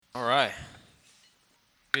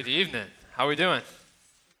Good evening. How are we doing?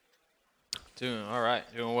 Doing all right.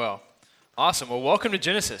 Doing well. Awesome. Well, welcome to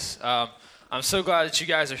Genesis. I'm so glad that you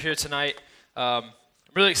guys are here tonight. I'm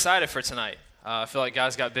really excited for tonight. I feel like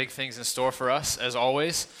God's got big things in store for us, as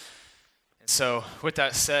always. And so, with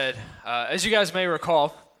that said, as you guys may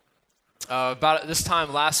recall, about this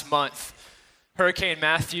time last month, Hurricane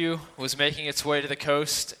Matthew was making its way to the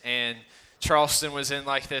coast, and Charleston was in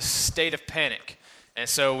like this state of panic. And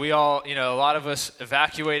so we all, a lot of us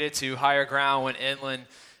evacuated to higher ground, went inland,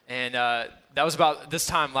 and that was about this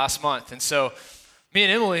time last month. And so me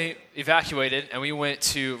and Emily evacuated, and we went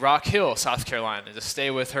to Rock Hill, South Carolina, to stay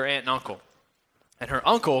with her aunt and uncle. And her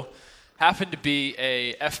uncle happened to be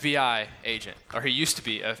a FBI agent, or he used to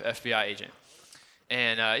be an FBI agent.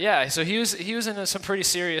 And so he was into some pretty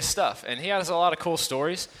serious stuff, and he has a lot of cool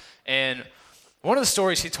stories. And one of the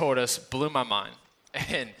stories he told us blew my mind.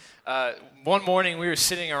 And one morning we were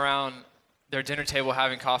sitting around their dinner table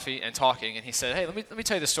having coffee and talking, and he said, "Hey, let me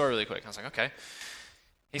tell you the story really quick." I was like, "Okay."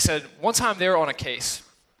 He said, one time they were on a case,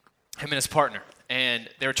 him and his partner, and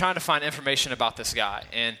they were trying to find information about this guy.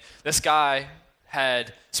 And this guy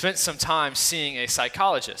had spent some time seeing a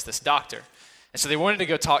psychologist, this doctor. And so they wanted to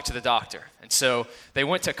go talk to the doctor. And so they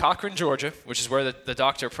went to Cochran, Georgia, which is where the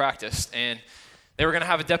doctor practiced, and they were going to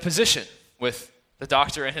have a deposition with the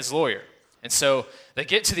doctor and his lawyer. And so they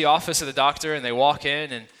get to the office of the doctor, and they walk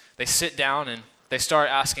in, and they sit down, and they start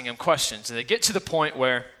asking him questions. And they get to the point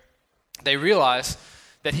where they realize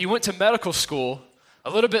that he went to medical school a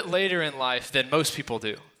little bit later in life than most people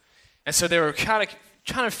do. And so they were kind of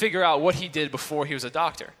trying to figure out what he did before he was a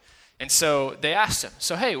doctor. And so they asked him,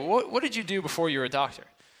 "So, hey, what did you do before you were a doctor?"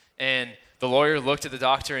 And the lawyer looked at the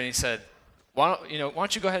doctor, and he said, why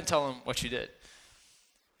don't you go ahead and tell him what you did?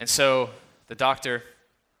 And so the doctor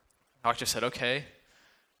said, "Okay,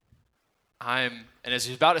 and as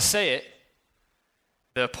he was about to say it,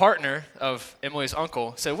 the partner of Emily's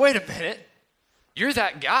uncle said, "Wait a minute, you're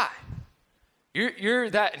that guy. You're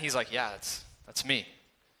that," and he's like, "Yeah, that's me."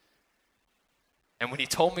 And when he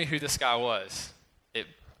told me who this guy was, it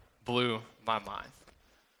blew my mind.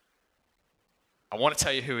 I want to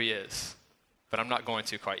tell you who he is, but I'm not going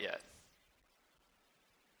to quite yet.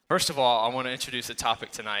 First of all, I want to introduce the topic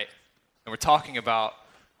tonight, and we're talking about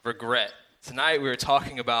regret. Tonight we are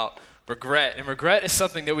talking about regret, and regret is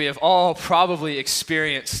something that we have all probably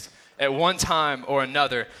experienced at one time or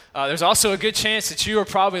another. There's also a good chance that you are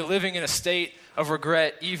probably living in a state of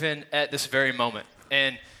regret even at this very moment.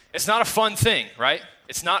 And it's not a fun thing, right?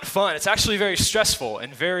 It's not fun. It's actually very stressful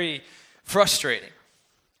and very frustrating.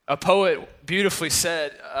 A poet beautifully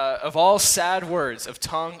said, of all sad words of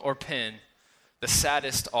tongue or pen, the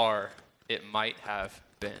saddest are, "It might have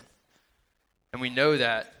been." And we know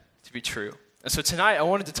that to be true. And so tonight I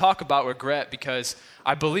wanted to talk about regret because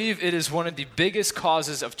I believe it is one of the biggest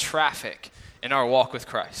causes of traffic in our walk with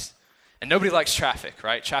Christ. And nobody likes traffic,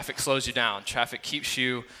 right? Traffic slows you down. Traffic keeps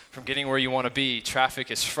you from getting where you want to be. Traffic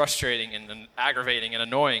is frustrating and aggravating and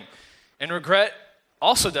annoying. And regret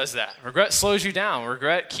also does that. Regret slows you down.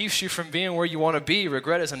 Regret keeps you from being where you want to be.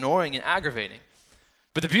 Regret is annoying and aggravating.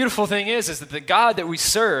 But the beautiful thing is that the God that we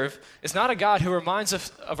serve is not a God who reminds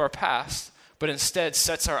us of our past, but instead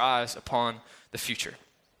sets our eyes upon the future.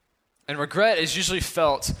 And regret is usually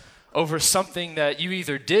felt over something that you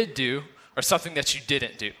either did do or something that you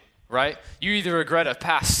didn't do, right? You either regret a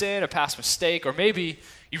past sin, a past mistake, or maybe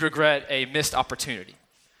you regret a missed opportunity.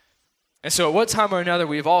 And so at one time or another,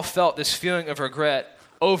 we've all felt this feeling of regret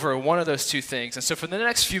over one of those two things. And so for the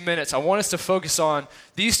next few minutes, I want us to focus on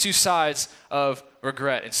these two sides of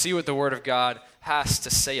regret and see what the Word of God has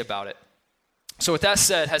to say about it. So with that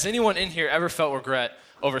said, has anyone in here ever felt regret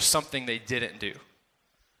over something they didn't do?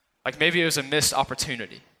 Like maybe it was a missed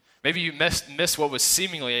opportunity. Maybe you missed what was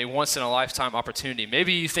seemingly a once-in-a-lifetime opportunity.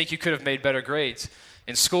 Maybe you think you could have made better grades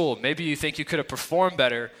in school. Maybe you think you could have performed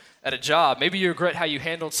better at a job. Maybe you regret how you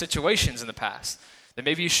handled situations in the past. That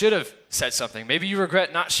maybe you should have said something. Maybe you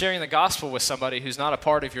regret not sharing the gospel with somebody who's not a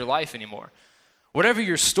part of your life anymore. Whatever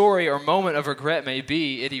your story or moment of regret may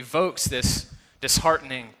be, it evokes this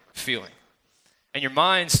disheartening feeling. And your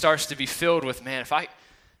mind starts to be filled with, man, if I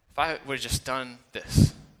would have just done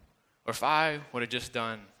this, or if I would have just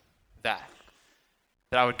done that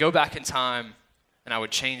I would go back in time and I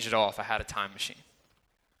would change it all if I had a time machine.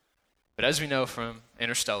 But as we know from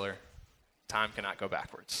Interstellar, time cannot go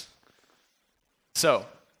backwards. So,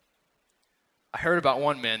 I heard about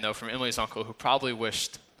one man, though, from Emily's uncle who probably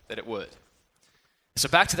wished that it would. So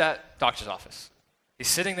back to that doctor's office. He's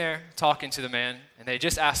sitting there talking to the man, and they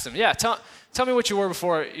just asked him, "Yeah, tell me what you were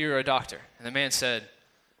before you were a doctor." And the man said,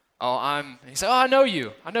 he said, "Oh, I know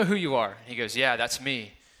you. I know who you are." And he goes, "Yeah, that's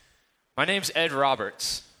me. My name's Ed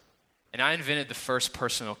Roberts. and I invented the first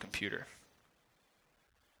personal computer.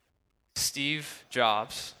 Steve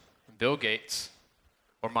Jobs and Bill Gates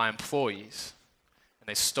were my employees, and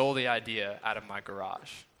they stole the idea out of my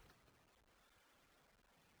garage.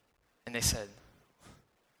 And they said,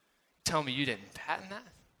 "Tell me you didn't patent that?"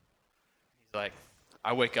 He's like,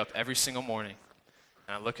 "I wake up every single morning,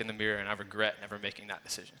 and I look in the mirror, and I regret never making that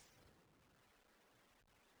decision."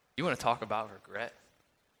 You want to talk about regret?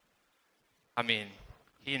 I mean,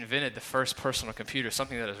 he invented the first personal computer,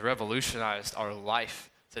 something that has revolutionized our life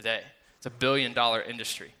today. It's a $1 billion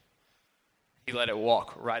industry. He let it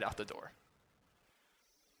walk right out the door.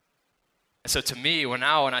 And so to me, when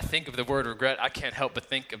I think of the word regret, I can't help but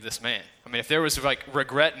think of this man. I mean, if there was like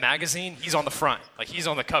Regret magazine, he's on the front, like he's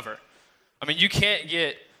on the cover. I mean, you can't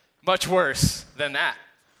get much worse than that.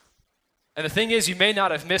 And the thing is, you may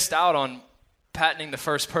not have missed out on patenting the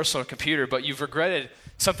first personal computer, but you've regretted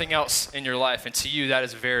something else in your life, and to you, that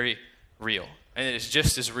is very real. And it is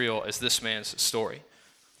just as real as this man's story.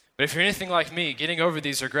 But if you're anything like me, getting over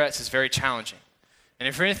these regrets is very challenging. And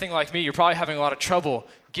if you're anything like me, you're probably having a lot of trouble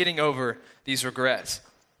getting over these regrets.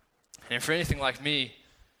 And if you're anything like me,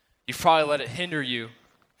 you've probably let it hinder you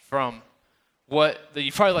from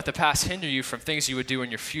you've probably let the past hinder you from things you would do in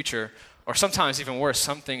your future, or sometimes even worse,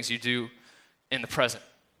 some things you do in the present,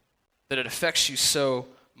 that it affects you so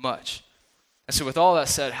much. And so with all that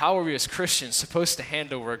said, how are we as Christians supposed to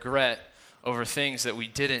handle regret over things that we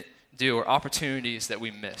didn't do or opportunities that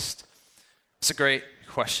we missed? It's a great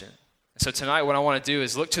question. And so tonight what I want to do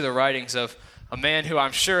is look to the writings of a man who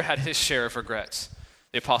I'm sure had his share of regrets,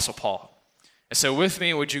 the Apostle Paul. And so with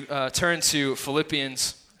me, would you turn to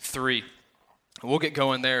Philippians 3. We'll get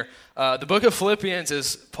going there. The book of Philippians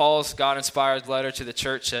is Paul's God-inspired letter to the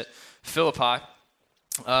church at Philippi.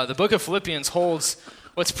 The book of Philippians holds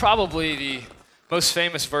what's probably the most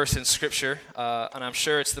famous verse in Scripture, and I'm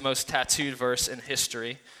sure it's the most tattooed verse in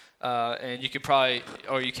history. And you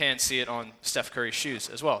can see it on Steph Curry's shoes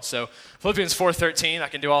as well. So Philippians 4:13, I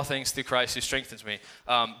can do all things through Christ who strengthens me.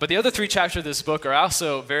 But the other 3 chapters of this book are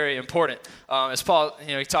also very important. As Paul,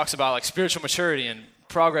 he talks about like spiritual maturity and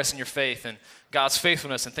progress in your faith and God's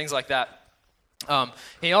faithfulness and things like that.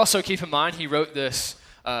 He also, keep in mind, he wrote this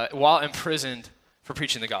while imprisoned for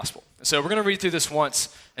preaching the gospel. So we're going to read through this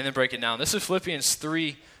once and then break it down. This is Philippians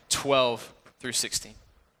 3:12 through 16.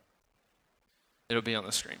 It'll be on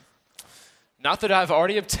the screen. "Not that I've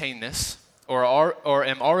already obtained this or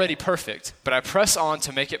am already perfect, but I press on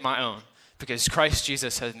to make it my own, because Christ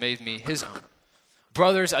Jesus has made me his own.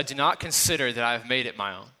 Brothers, I do not consider that I have made it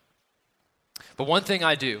my own. But one thing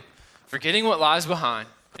I do, forgetting what lies behind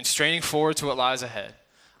and straining forward to what lies ahead,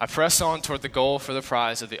 I press on toward the goal for the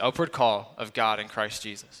prize of the upward call of God in Christ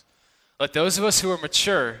Jesus. Let those of us who are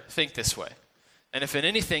mature think this way. And if in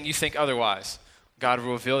anything you think otherwise, God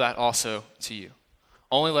will reveal that also to you.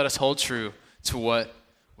 Only let us hold true to what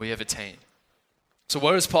we have attained." So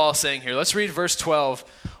what is Paul saying here? Let's read verse 12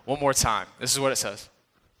 one more time. This is what it says.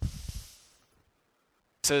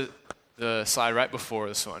 So the slide right before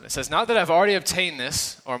this one. It says, "Not that I've already obtained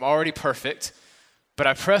this or I'm already perfect, but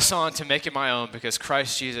I press on to make it my own because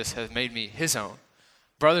Christ Jesus has made me his own.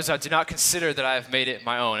 Brothers, I do not consider that I have made it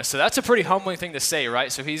my own." And so that's a pretty humbling thing to say,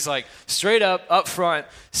 right? So he's like straight up front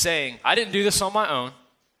saying, I didn't do this on my own,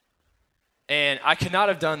 and I could not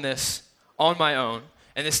have done this on my own.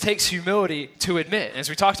 And this takes humility to admit. And as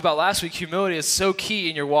we talked about last week, humility is so key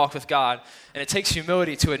in your walk with God, and it takes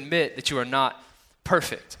humility to admit that you are not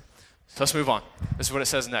perfect. So let's move on. This is what it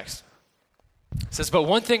says next. It says, "But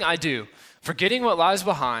one thing I do, forgetting what lies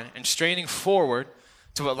behind and straining forward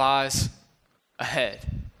to what lies ahead."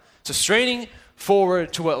 So straining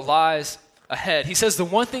forward to what lies ahead. He says the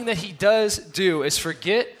one thing that he does do is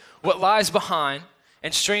forget what lies behind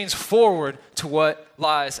and strains forward to what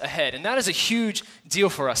lies ahead. And that is a huge deal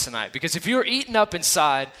for us tonight, because if you're eaten up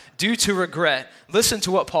inside due to regret, listen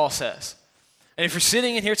to what Paul says. And if you're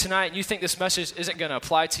sitting in here tonight and you think this message isn't going to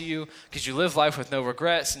apply to you because you live life with no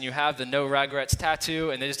regrets and you have the no regrets tattoo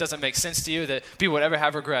and it just doesn't make sense to you that people would ever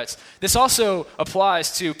have regrets, this also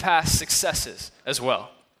applies to past successes as well.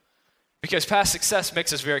 Because past success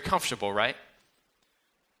makes us very comfortable, right?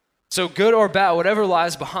 So good or bad, whatever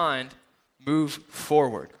lies behind, move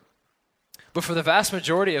forward. But for the vast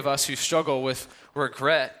majority of us who struggle with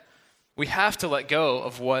regret, we have to let go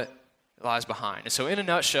of what lies behind. And so in a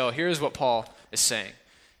nutshell, here's what Paul is saying.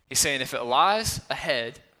 He's saying if it lies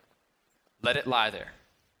ahead, let it lie there.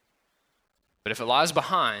 But if it lies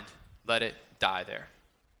behind, let it die there.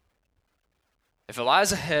 If it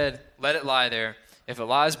lies ahead, let it lie there. If it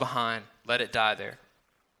lies behind, let it die there.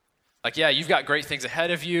 Like, yeah, you've got great things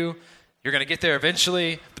ahead of you. You're going to get there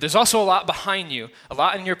eventually, but there's also a lot behind you, a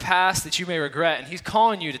lot in your past that you may regret, and he's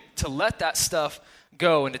calling you to let that stuff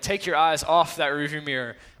go and to take your eyes off that rearview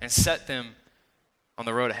mirror and set them on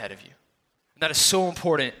the road ahead of you. And that is so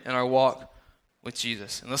important in our walk with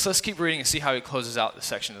Jesus. And let's keep reading and see how he closes out this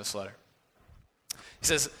section of this letter. He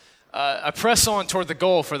says, I press on toward the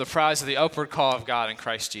goal for the prize of the upward call of God in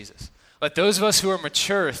Christ Jesus. Let those of us who are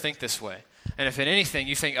mature think this way. And if in anything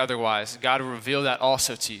you think otherwise, God will reveal that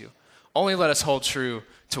also to you. Only let us hold true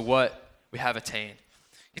to what we have attained.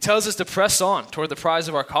 He tells us to press on toward the prize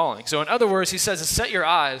of our calling. So in other words, he says to set your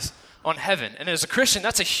eyes on heaven. And as a Christian,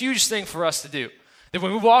 that's a huge thing for us to do. That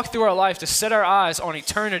when we walk through our life, to set our eyes on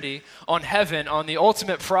eternity, on heaven, on the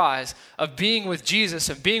ultimate prize of being with Jesus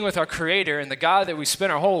and being with our Creator and the God that we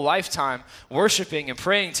spend our whole lifetime worshiping and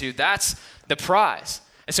praying to, that's the prize.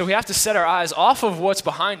 And so we have to set our eyes off of what's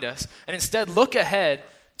behind us and instead look ahead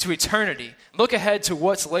to eternity. Look ahead to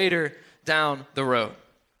what's later down the road.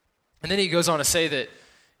 And then he goes on to say that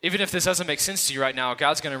even if this doesn't make sense to you right now,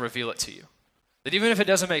 God's going to reveal it to you. That even if it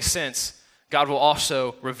doesn't make sense, God will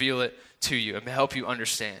also reveal it to you and help you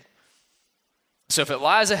understand. So if it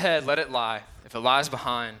lies ahead, let it lie. If it lies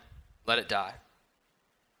behind, let it die.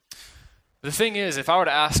 The thing is, if I were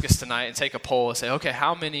to ask us tonight and take a poll and say, okay,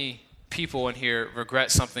 how many people in here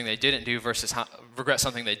regret something they didn't do versus regret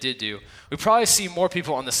something they did do, we probably see more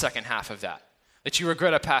people on the second half of that. That you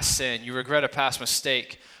regret a past sin, you regret a past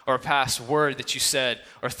mistake, or a past word that you said,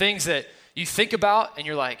 or things that you think about and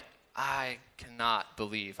you're like, I cannot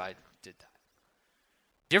believe I did that.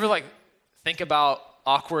 Do you ever think about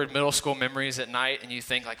awkward middle school memories at night and you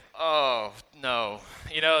think oh, no.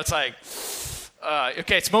 It's like,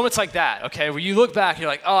 okay, it's moments like that, okay, where you look back and you're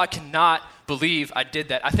like, oh, I cannot believe I did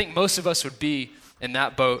that. I think most of us would be in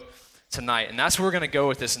that boat tonight, and that's where we're going to go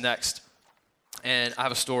with this next. And I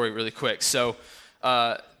have a story really quick. So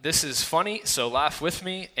this is funny, so laugh with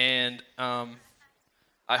me, and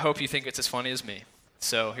I hope you think it's as funny as me.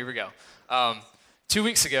 So here we go. 2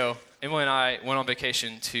 weeks ago, Emily and I went on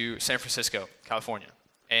vacation to San Francisco, California.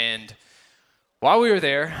 And while we were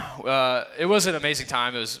there, it was an amazing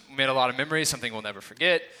time. We made a lot of memories, something we'll never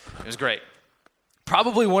forget. It was great.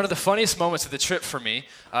 Probably one of the funniest moments of the trip for me.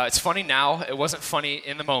 It's funny now. It wasn't funny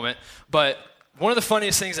in the moment. But one of the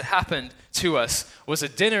funniest things that happened to us was a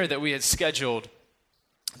dinner that we had scheduled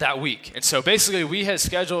that week. And so basically we had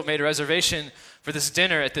made a reservation for this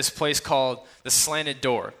dinner at this place called the Slanted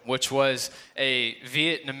Door, which was a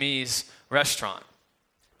Vietnamese restaurant.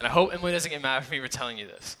 And I hope Emily doesn't get mad at me for telling you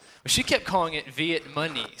this. But she kept calling it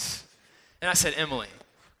Vietnamese. And I said, Emily,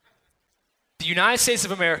 the United States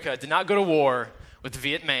of America did not go to war with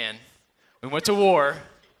Viet Minh. We went to war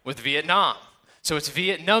with Vietnam. So it's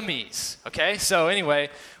Vietnamese, okay? So anyway,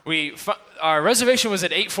 our reservation was at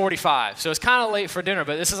 8:45, so it's kind of late for dinner,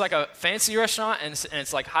 but this is like a fancy restaurant, and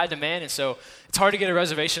it's like high demand, and so it's hard to get a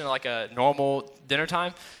reservation at like a normal dinner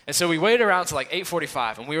time. And so we waited around to like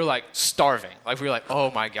 8:45, and we were like starving. Like we were like, oh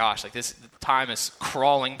my gosh, like this time is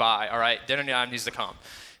crawling by, all right? Dinner time needs to come.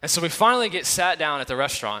 And so we finally get sat down at the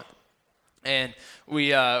restaurant, and we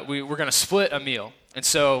were going to split a meal. And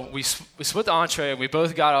so we split the entree, and we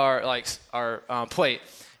both got our plate,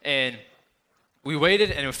 and we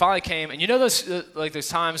waited, and it finally came. And you know those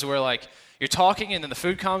times where like you're talking, and then the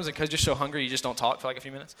food comes, and because you're so hungry, you just don't talk for like a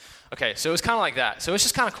few minutes? Okay, so it was kind of like that. So it's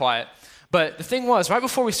just kind of quiet. But the thing was, right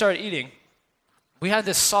before we started eating, we had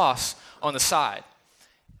this sauce on the side.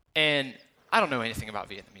 And I don't know anything about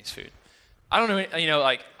Vietnamese food. I don't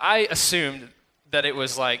know, I assumed that it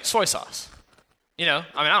was like soy sauce. I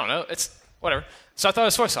don't know. It's whatever. So I thought it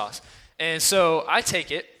was soy sauce. And so I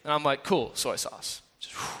take it, and I'm like, cool, soy sauce.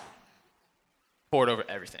 Just pour it over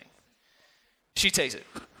everything. She takes it,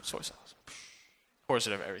 soy sauce. Pours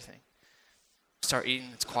it over everything. Start eating,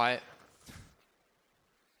 it's quiet.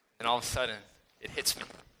 And all of a sudden, it hits me.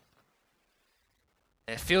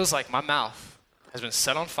 And it feels like my mouth has been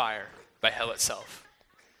set on fire by hell itself.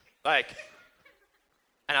 And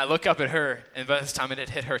I look up at her, and by this time it had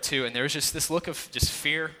hit her too, and there was just this look of just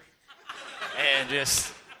fear and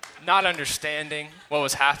just not understanding what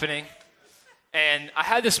was happening. And I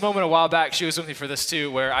had this moment a while back, she was with me for this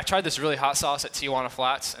too, where I tried this really hot sauce at Tijuana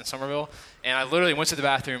Flats in Somerville, and I literally went to the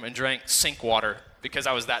bathroom and drank sink water because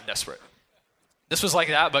I was that desperate. This was like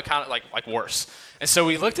that, but kind of like worse. And so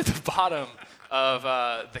we looked at the bottom of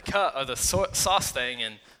the cup of the sauce thing,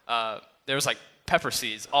 and there was like pepper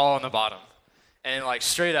seeds all on the bottom. And like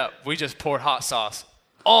straight up, we just poured hot sauce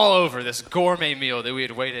all over this gourmet meal that we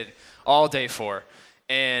had waited all day for.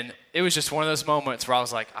 And it was just one of those moments where I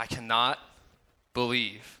was like, I cannot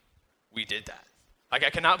believe we did that. Like, I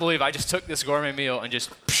cannot believe I just took this gourmet meal and just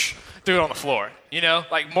threw it on the floor,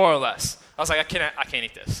 like more or less. I was like, I can't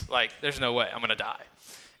eat this. Like, there's no way, I'm gonna die.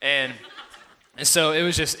 And so it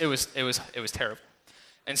was terrible.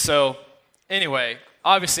 And so anyway,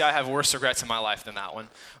 obviously I have worse regrets in my life than that one.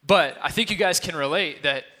 But I think you guys can relate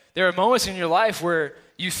that there are moments in your life where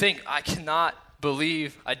you think, I cannot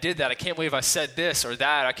believe I did that. I can't believe I said this or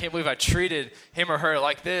that. I can't believe I treated him or her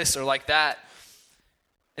like this or like that.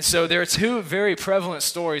 And so there are two very prevalent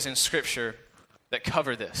stories in Scripture that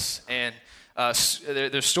cover this. And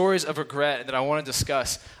they're stories of regret that I want to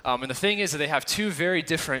discuss. And the thing is that they have two very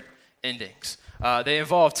different endings. They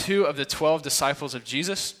involve two of the 12 disciples of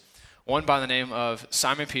Jesus, one by the name of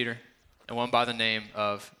Simon Peter and one by the name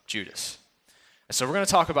of Judas. And so we're going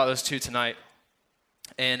to talk about those two tonight.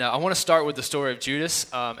 And I want to start with the story of Judas.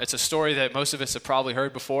 It's a story that most of us have probably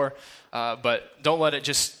heard before, but don't let it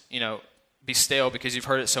just, be stale because you've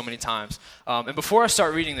heard it so many times. And before I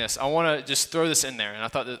start reading this, I want to just throw this in there, and I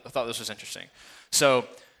thought this was interesting. So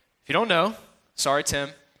if you don't know, sorry, Tim,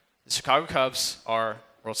 the Chicago Cubs are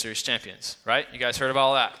World Series champions, right? You guys heard about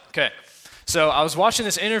all that? Okay. So I was watching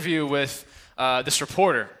this interview with this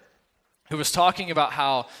reporter who was talking about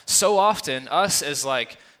how so often us as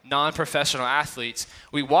like non-professional athletes,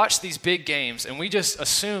 we watch these big games and we just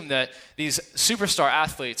assume that these superstar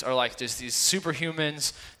athletes are like just these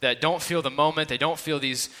superhumans that don't feel the moment, they don't feel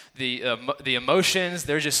the emotions,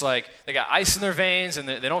 they're just like, they got ice in their veins and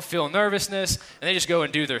they don't feel nervousness and they just go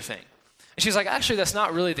and do their thing. And she's like, actually that's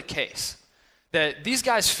not really the case. That these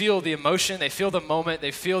guys feel the emotion, they feel the moment, they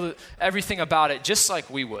feel everything about it just like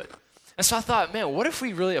we would. And so I thought, man, what if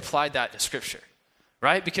we really applied that to Scripture?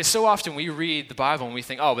 Right? Because so often we read the Bible and we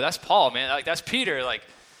think, oh, but that's Paul, man. Like, that's Peter. Like,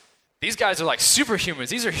 these guys are like superhumans.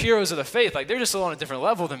 These are heroes of the faith. Like, they're just on a different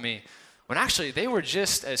level than me. When actually, they were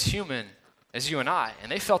just as human as you and I.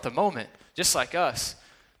 And they felt the moment just like us.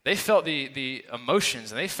 They felt the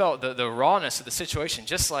emotions and they felt the rawness of the situation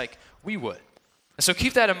just like we would. And so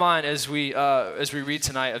keep that in mind as we read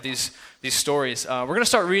tonight of these stories. We're going to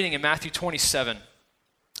start reading in Matthew 27.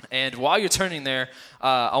 And while you're turning there,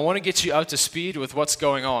 I want to get you up to speed with what's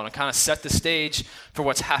going on and kind of set the stage for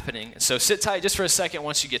what's happening. So sit tight just for a second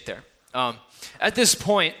once you get there. At this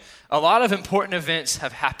point, a lot of important events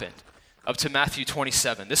have happened up to Matthew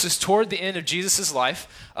 27. This is toward the end of Jesus' life.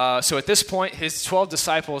 So at this point, his 12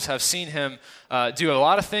 disciples have seen him do a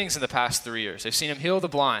lot of things in the past 3 years. They've seen him heal the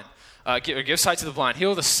blind, give sight to the blind,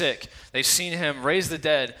 heal the sick. They've seen him raise the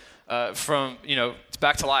dead from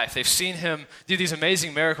back to life. They've seen him do these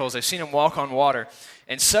amazing miracles. They've seen him walk on water.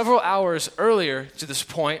 And several hours earlier to this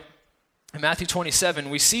point, in Matthew 27,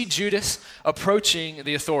 we see Judas approaching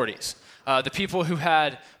the authorities, the people who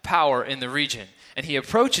had power in the region. And he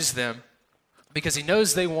approaches them because he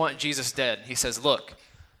knows they want Jesus dead. He says, look,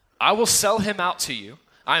 I will sell him out to you.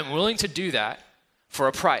 I am willing to do that for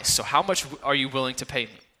a price. So how much are you willing to pay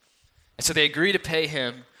me? And so they agree to pay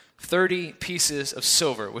him 30 pieces of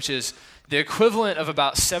silver, which is the equivalent of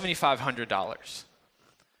about $7,500,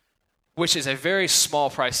 which is a very small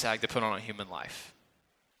price tag to put on a human life.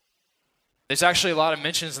 There's actually a lot of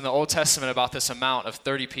mentions in the Old Testament about this amount of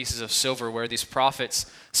 30 pieces of silver where these prophets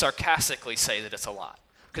sarcastically say that it's a lot,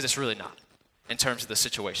 because it's really not in terms of the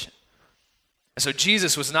situation. And so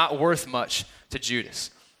Jesus was not worth much to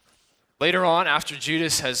Judas. Later on, after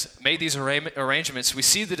Judas has made these arrangements, we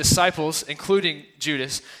see the disciples, including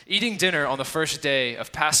Judas, eating dinner on the first day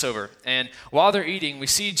of Passover. And while they're eating, we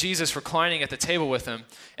see Jesus reclining at the table with them,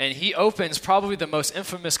 and he opens probably the most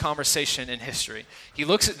infamous conversation in history. He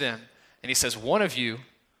looks at them, and he says, one of you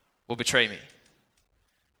will betray me.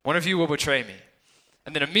 One of you will betray me.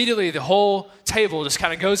 And then immediately the whole table just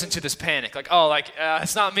kind of goes into this panic. Like,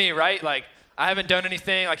 it's not me, right? Like, I haven't done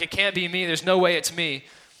anything. Like, it can't be me. There's no way it's me.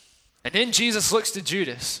 And then Judas looks at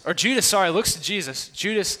Jesus. Judas looks at Jesus.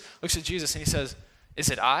 Judas looks at Jesus and he says, is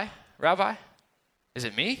it I, Rabbi? Is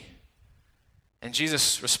it me? And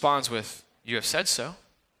Jesus responds with, you have said so.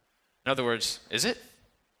 In other words, is it?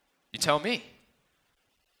 You tell me.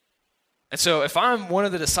 And so if I'm one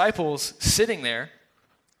of the disciples sitting there,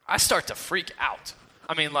 I start to freak out.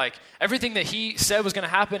 I mean, like, everything that he said was going to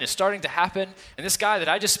happen is starting to happen. And this guy that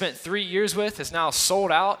I just spent 3 years with has now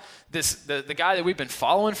sold out. The guy that we've been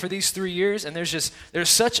following for these 3 years. And there's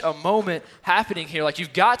such a moment happening here. Like,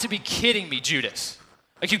 you've got to be kidding me, Judas.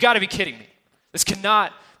 Like, you've got to be kidding me. This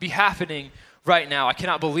cannot be happening right now. I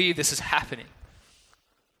cannot believe this is happening.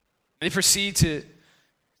 They proceed to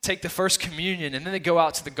take the first communion, and then they go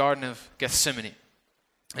out to the Garden of Gethsemane.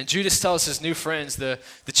 And Judas tells his new friends, the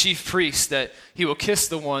chief priests, that he will kiss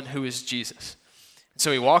the one who is Jesus. And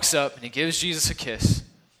so he walks up and he gives Jesus a kiss,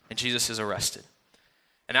 and Jesus is arrested.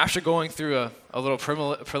 And after going through a little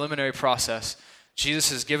preliminary process,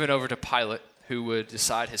 Jesus is given over to Pilate, who would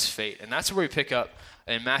decide his fate. And that's where we pick up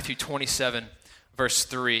in Matthew 27, verse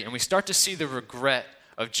 3. And we start to see the regret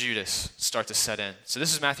of Judas start to set in. So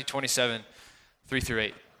this is Matthew 27, 3 through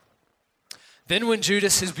 8. Then when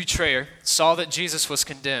Judas, his betrayer, saw that Jesus was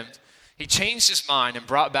condemned, he changed his mind and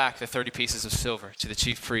brought back the 30 pieces of silver to the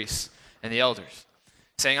chief priests and the elders,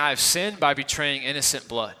 saying, I have sinned by betraying innocent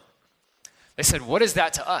blood. They said, what is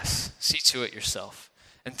that to us? See to it yourself.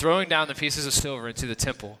 And throwing down the pieces of silver into the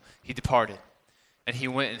temple, he departed, and he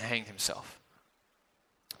went and hanged himself.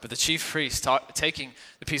 But the chief priest, taking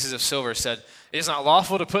the pieces of silver, said, it is not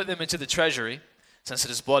lawful to put them into the treasury, since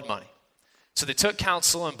it is blood money. So they took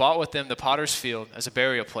counsel and bought with them the potter's field as a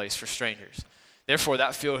burial place for strangers. Therefore,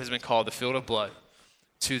 that field has been called the field of blood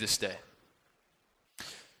to this day.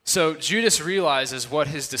 So Judas realizes what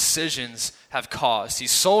his decisions have caused.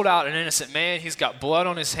 He's sold out an innocent man. He's got blood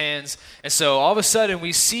on his hands. And so all of a sudden,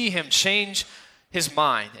 we see him change his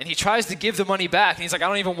mind. And he tries to give the money back. And he's like, I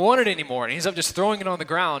don't even want it anymore. And he ends up just throwing it on the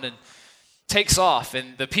ground and takes off.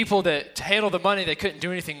 And the people that handled the money, they couldn't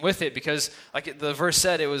do anything with it because, like the verse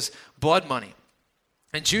said, it was blood money.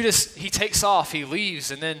 And Judas, he takes off, he leaves,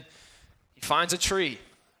 and then he finds a tree,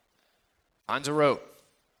 finds a rope,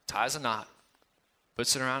 ties a knot,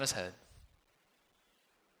 puts it around his head,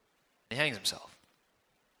 and he hangs himself.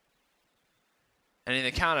 And in the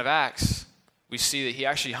account of Acts, we see that he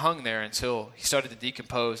actually hung there until he started to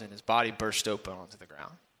decompose and his body burst open onto the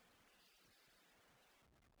ground.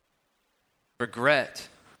 Regret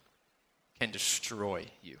can destroy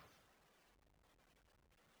you.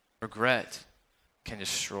 Regret can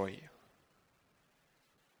destroy you.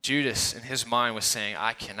 Judas, in his mind, was saying,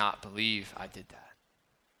 I cannot believe I did that.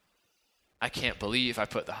 I can't believe I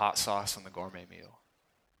put the hot sauce on the gourmet meal.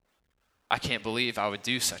 I can't believe I would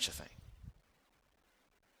do such a thing.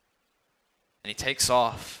 And he takes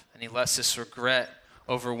off, and he lets this regret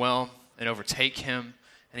overwhelm and overtake him,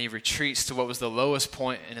 and he retreats to what was the lowest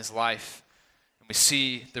point in his life. And we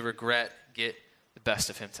see the regret get the best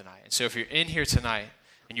of him tonight. And so if you're in here tonight,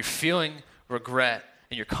 and you're feeling regret,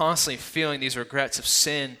 and you're constantly feeling these regrets of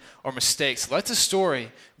sin or mistakes, let the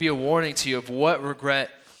story be a warning to you of what regret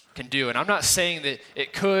can do. And I'm not saying that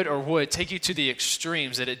it could or would take you to the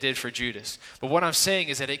extremes that it did for Judas. But what I'm saying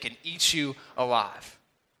is that it can eat you alive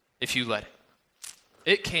if you let it.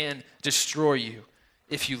 It can destroy you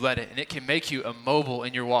if you let it. And it can make you immobile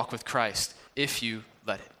in your walk with Christ if you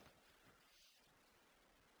let it.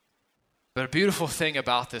 But a beautiful thing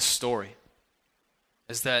about this story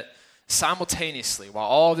is that simultaneously, while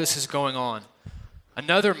all this is going on,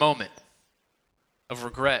 another moment of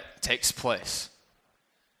regret takes place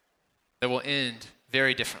that will end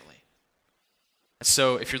very differently. And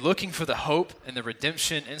so if you're looking for the hope and the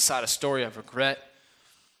redemption inside a story of regret,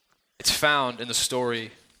 it's found in the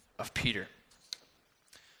story of Peter.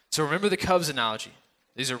 So remember the Cubs analogy.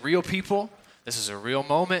 These are real people. This is a real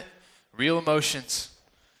moment, real emotions.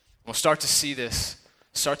 We'll start to see this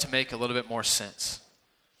start to make a little bit more sense.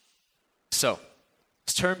 So,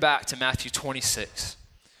 let's turn back to Matthew 26.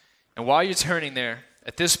 And while you're turning there,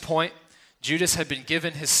 at this point, Judas had been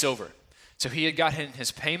given his silver. So he had gotten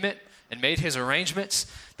his payment and made his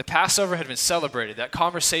arrangements. The Passover had been celebrated. That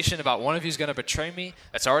conversation about one of you is going to betray me,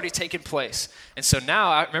 that's already taken place. And so now,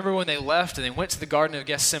 I remember when they left and they went to the Garden of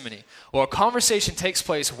Gethsemane. Well, a conversation takes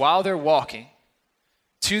place while they're walking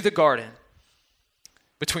to the garden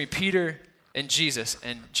between Peter and Jesus.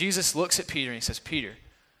 And Jesus looks at Peter and he says, Peter,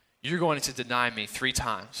 you're going to deny me 3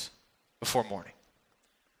 times before morning.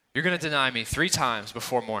 You're going to deny me 3 times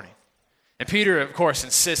before morning. And Peter, of course,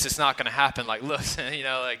 insists it's not going to happen. Like, listen,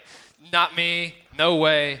 not me, no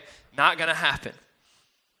way, not going to happen.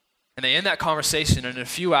 And they end that conversation, and in a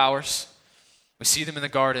few hours, we see them in the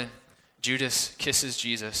garden. Judas kisses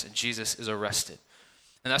Jesus, and Jesus is arrested.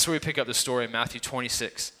 And that's where we pick up the story in Matthew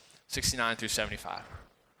 26, 69 through 75.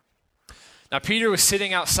 Now, Peter was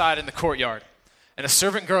sitting outside in the courtyard, and a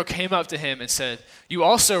servant girl came up to him and said, you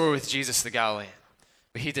also were with Jesus the Galilean.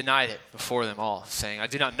 But he denied it before them all, saying, I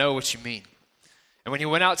do not know what you mean. And when he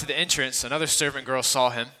went out to the entrance, another servant girl saw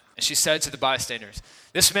him, and she said to the bystanders,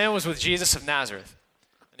 this man was with Jesus of Nazareth.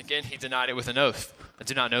 And again he denied it with an oath, I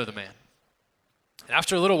do not know the man. And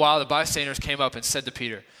after a little while, the bystanders came up and said to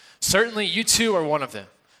Peter, certainly you too are one of them,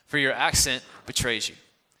 for your accent betrays you.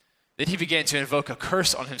 Then he began to invoke a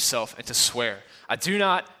curse on himself and to swear, I do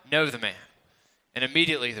not know the man. And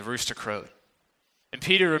immediately the rooster crowed. And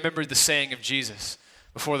Peter remembered the saying of Jesus,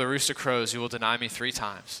 before the rooster crows, you will deny me 3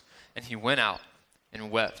 times. And he went out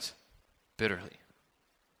and wept bitterly.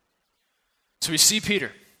 So we see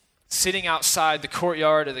Peter sitting outside the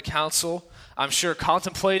courtyard of the council, I'm sure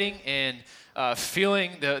contemplating and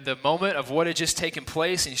feeling the moment of what had just taken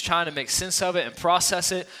place, and he's trying to make sense of it and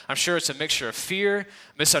process it. I'm sure it's a mixture of fear,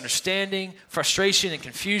 misunderstanding, frustration, and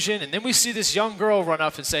confusion. And then we see this young girl run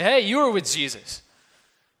up and say, "Hey, you were with Jesus."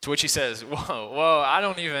 To which he says, whoa, I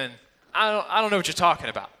don't know what you're talking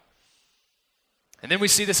about. And then we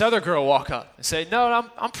see this other girl walk up and say, "No,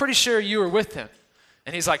 I'm pretty sure you were with him."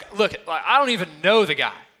 And he's like, "Look, I don't even know the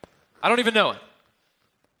guy. I don't even know him."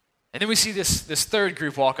 And then we see this third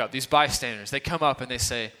group walk up, these bystanders. They come up and they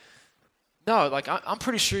say, "No, I'm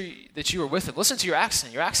pretty sure that you were with him. Listen to your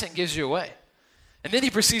accent. Your accent gives you away." And then he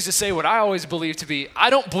proceeds to say what I always believe to be, "I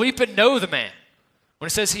don't bleep and know the man," when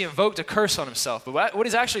it says he invoked a curse on himself. But what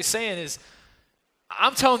he's actually saying is,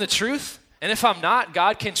 I'm telling the truth, and if I'm not,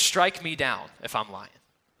 God can strike me down if I'm lying.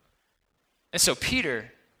 And so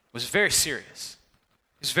Peter was very serious.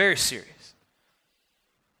 He was very serious.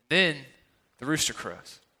 Then the rooster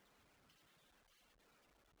crows.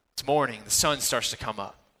 It's morning, the sun starts to come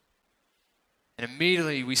up. And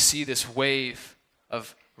immediately we see this wave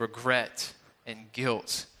of regret and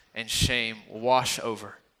guilt and shame wash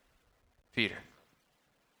over Peter.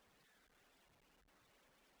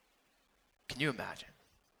 Can you imagine?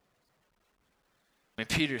 I mean,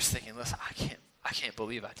 Peter's thinking, "Listen, I can't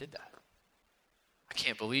believe I did that. I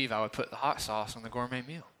can't believe I would put the hot sauce on the gourmet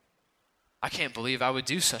meal. I can't believe I would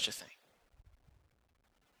do such a thing."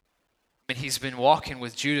 I mean, he's been walking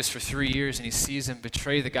with Judas for 3 years, and he sees him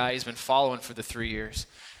betray the guy he's been following for the 3 years.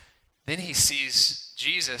 Then he sees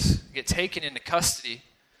Jesus get taken into custody,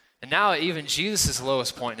 and now even Jesus'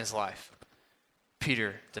 lowest point in his life,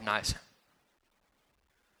 Peter denies him.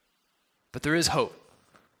 But there is hope,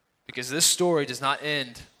 because this story does not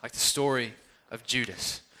end like the story of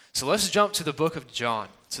Judas. So let's jump to the book of John.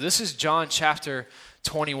 So this is John chapter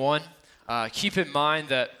 21. Keep in mind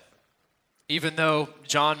that even though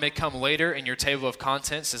John may come later in your table of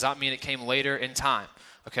contents, does not mean it came later in time.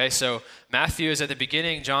 Okay, so Matthew is at the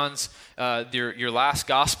beginning, John's your last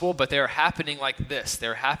gospel, but they're happening like this.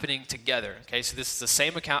 They're happening together. Okay, so this is the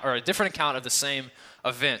same account, or a different account of the same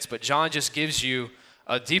events, but John just gives you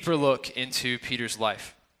a deeper look into Peter's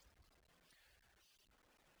life.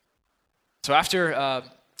 So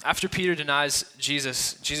after Peter denies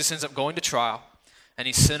Jesus, Jesus ends up going to trial, and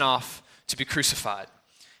he's sent off to be crucified.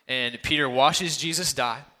 And Peter watches Jesus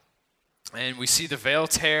die, and we see the veil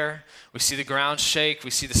tear, we see the ground shake, we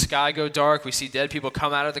see the sky go dark, we see dead people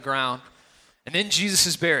come out of the ground, and then Jesus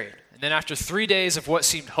is buried. And then after 3 days of what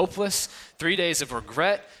seemed hopeless, 3 days of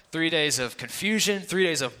regret, 3 days of confusion, 3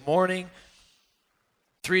 days of mourning,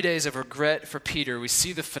 3 days of regret for Peter, we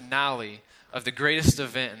see the finale of the greatest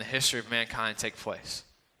event in the history of mankind take place.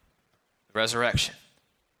 The resurrection.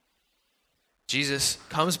 Jesus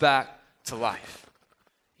comes back to life.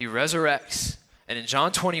 He resurrects. And in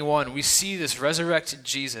John 21, we see this resurrected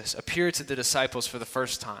Jesus appear to the disciples for the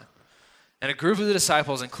first time. And a group of the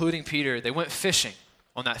disciples, including Peter, they went fishing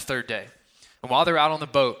on that third day. And while they're out on the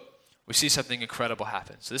boat, we see something incredible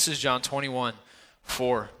happen. So this is John 21,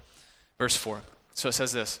 verse 4. So it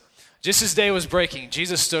says this: "Just as day was breaking,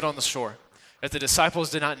 Jesus stood on the shore. But the disciples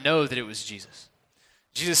did not know that it was Jesus.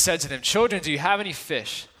 Jesus said to them, 'Children, do you have any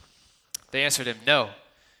fish?' They answered him, 'No.'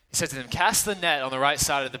 He said to them, 'Cast the net on the right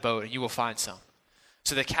side of the boat, and you will find some.'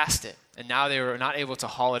 So they cast it, and now they were not able to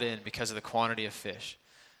haul it in because of the quantity of fish.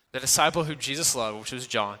 The disciple whom Jesus loved, which was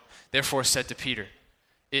John, therefore said to Peter,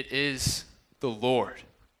 'It is the Lord.'"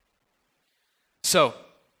 So,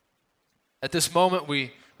 at this moment,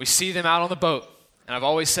 we see them out on the boat. And I've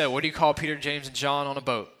always said, what do you call Peter, James, and John on a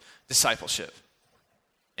boat? Discipleship.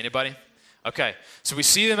 Anybody? Okay, so we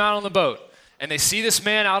see them out on the boat, and they see this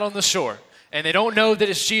man out on the shore, and they don't know that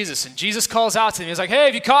it's Jesus. And Jesus calls out to them. He's like, "Hey,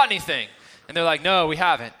 have you caught anything?" And they're like, "No, we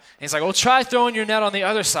haven't." And he's like, "Well, try throwing your net on the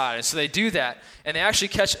other side." And so they do that, and they actually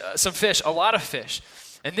catch some fish, a lot of fish.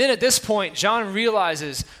 And then at this point, John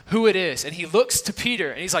realizes who it is, and he looks to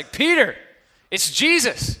Peter, and he's like, "Peter, it's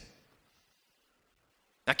Jesus."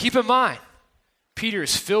 Now keep in mind, Peter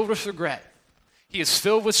is filled with regret. He is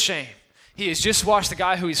filled with shame. He has just watched the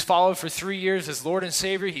guy who he's followed for 3 years as Lord and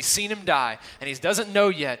Savior. He's seen him die, and he doesn't know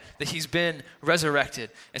yet that he's been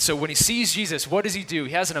resurrected. And so when he sees Jesus, what does he do?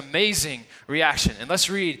 He has an amazing reaction. And let's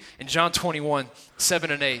read in John 21,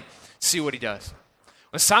 7 and 8, see what he does.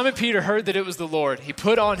 "When Simon Peter heard that it was the Lord, he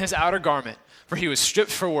put on his outer garment, for he was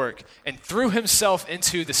stripped for work, and threw himself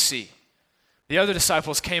into the sea. The other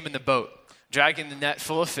disciples came in the boat, dragging the net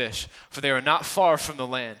full of fish, for they were not far from the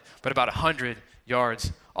land, but about 100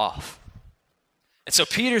 yards off." And so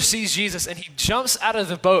Peter sees Jesus, and he jumps out of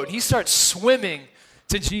the boat, and he starts swimming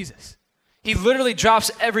to Jesus. He literally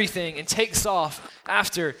drops everything and takes off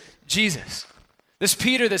after Jesus. This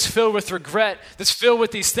Peter that's filled with regret, that's filled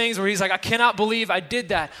with these things where he's like, I cannot believe I did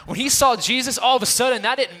that. When he saw Jesus, all of a sudden,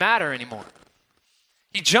 that didn't matter anymore.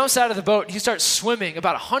 He jumps out of the boat and he starts swimming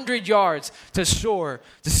about 100 yards to shore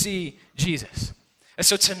to see Jesus. And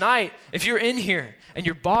so tonight, if you're in here and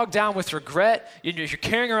you're bogged down with regret, you're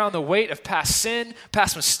carrying around the weight of past sin,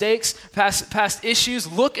 past mistakes, past issues,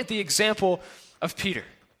 look at the example of Peter.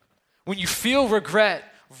 When you feel regret,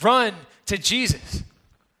 run to Jesus.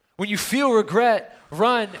 When you feel regret,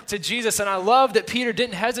 run to Jesus. And I love that Peter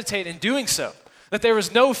didn't hesitate in doing so. That there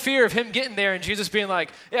was no fear of him getting there and Jesus being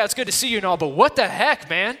like, yeah, it's good to see you and all, but what the heck,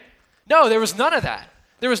 man? No, there was none of that.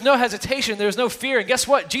 There was no hesitation. There was no fear. And guess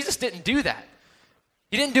what? Jesus didn't do that.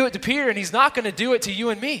 He didn't do it to Peter, and he's not going to do it to you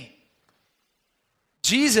and me.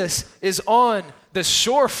 Jesus is on the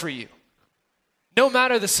shore for you. No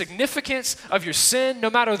matter the significance of your sin, no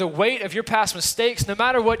matter the weight of your past mistakes, no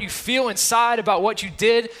matter what you feel inside about what you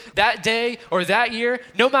did that day or that year,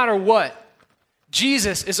 no matter what,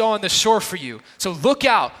 Jesus is on the shore for you. So look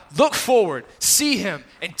out, look forward, see him,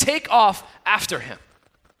 and take off after him.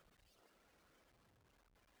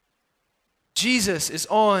 Jesus is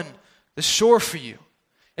on the shore for you.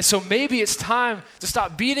 And so maybe it's time to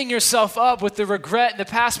stop beating yourself up with the regret and the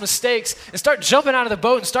past mistakes and start jumping out of the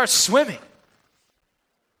boat and start swimming.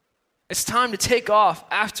 It's time to take off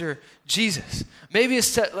after Jesus. Maybe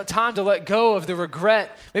it's time to let go of the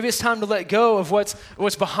regret. Maybe it's time to let go of what's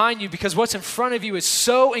behind you, because what's in front of you is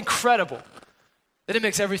so incredible that it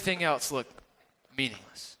makes everything else look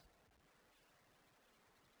meaningless.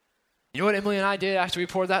 You know what Emily and I did after we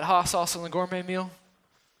poured that hot sauce on the gourmet meal?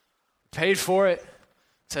 Paid for it,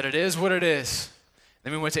 said it is what it is.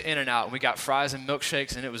 Then we went to In-N-Out and we got fries and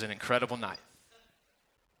milkshakes, and it was an incredible night.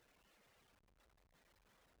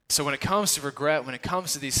 So when it comes to regret, when it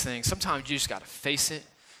comes to these things, sometimes you just got to face it,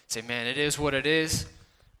 say, man, it is what it is,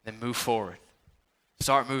 then move forward.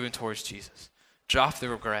 Start moving towards Jesus. Drop the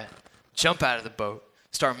regret, jump out of the boat,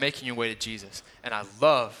 start making your way to Jesus. And I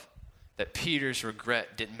love that Peter's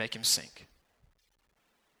regret didn't make him sink.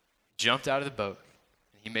 He jumped out of the boat,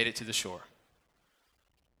 and he made it to the shore.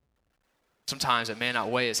 Sometimes it may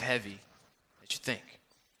not weigh as heavy as you think.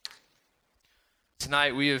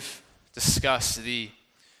 Tonight we have discussed the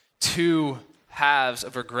two halves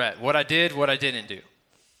of regret. What I did, what I didn't do.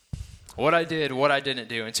 What I did, what I didn't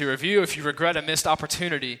do. And to review, if you regret a missed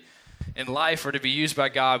opportunity in life or to be used by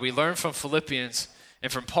God, we learn from Philippians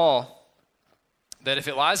and from Paul that if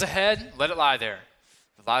it lies ahead, let it lie there.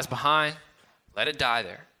 If it lies behind, let it die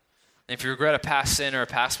there. And if you regret a past sin or a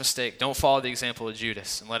past mistake, don't follow the example of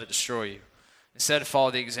Judas and let it destroy you. Instead,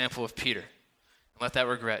 follow the example of Peter and let that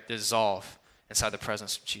regret dissolve inside the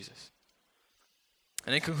presence of Jesus.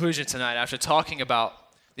 And in conclusion tonight, after talking about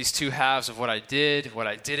these two halves of what I did, what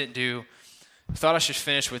I didn't do, I thought I should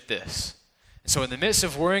finish with this. And so in the midst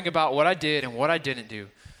of worrying about what I did and what I didn't do,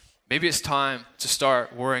 maybe it's time to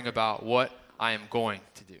start worrying about what I am going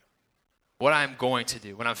to do. What I am going to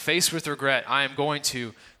do. When I'm faced with regret, I am going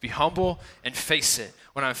to be humble and face it.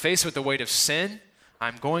 When I'm faced with the weight of sin,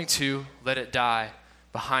 I'm going to let it die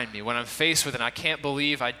behind me. When I'm faced with an I can't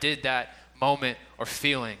believe I did that moment or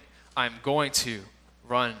feeling, I'm going to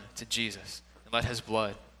run to Jesus and let his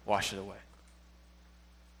blood wash it away.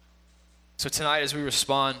 So tonight as we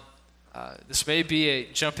respond, this may be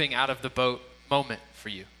a jumping out of the boat moment for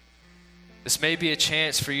you. This may be a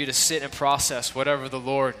chance for you to sit and process whatever the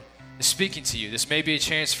Lord is speaking to you. This may be a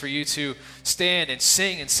chance for you to stand and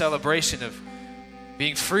sing in celebration of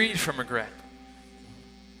being freed from regret.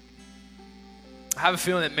 I have a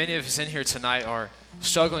feeling that many of us in here tonight are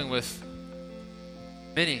struggling with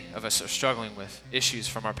Many of us are struggling with issues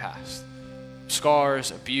from our past.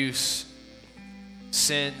 Scars, abuse,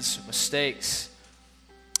 sins, mistakes.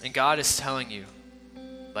 And God is telling you,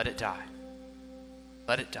 let it die.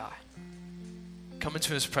 Let it die. Come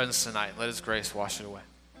into his presence tonight. Let his grace wash it away.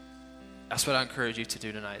 That's what I encourage you to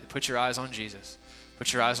do tonight. Put your eyes on Jesus.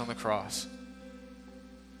 Put your eyes on the cross.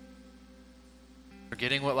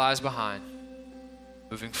 Forgetting what lies behind.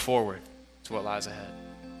 Moving forward to what lies ahead.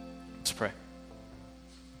 Let's pray.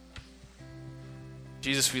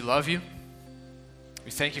 Jesus, we love you. We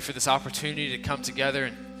thank you for this opportunity to come together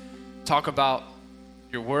and talk about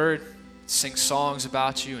your word, sing songs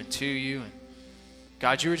about you and to you. And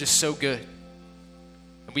God, you are just so good.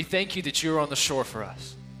 And we thank you that you are on the shore for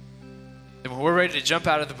us. And when we're ready to jump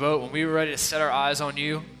out of the boat, when we were ready to set our eyes on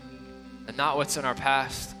you and not what's in our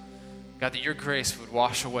past, God, that your grace would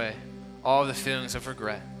wash away all of the feelings of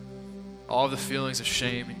regret, all of the feelings of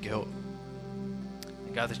shame and guilt.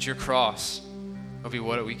 And God, that your cross will be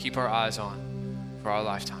what we keep our eyes on for our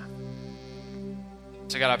lifetime.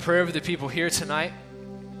 So God, I pray over the people here tonight.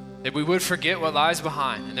 that we would forget what lies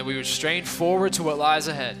behind, and that we would strain forward to what lies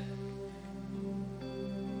ahead,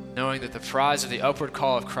 knowing that the prize of the upward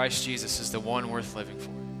call of Christ Jesus is the one worth living for.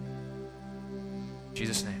 In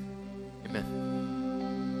Jesus' name, amen.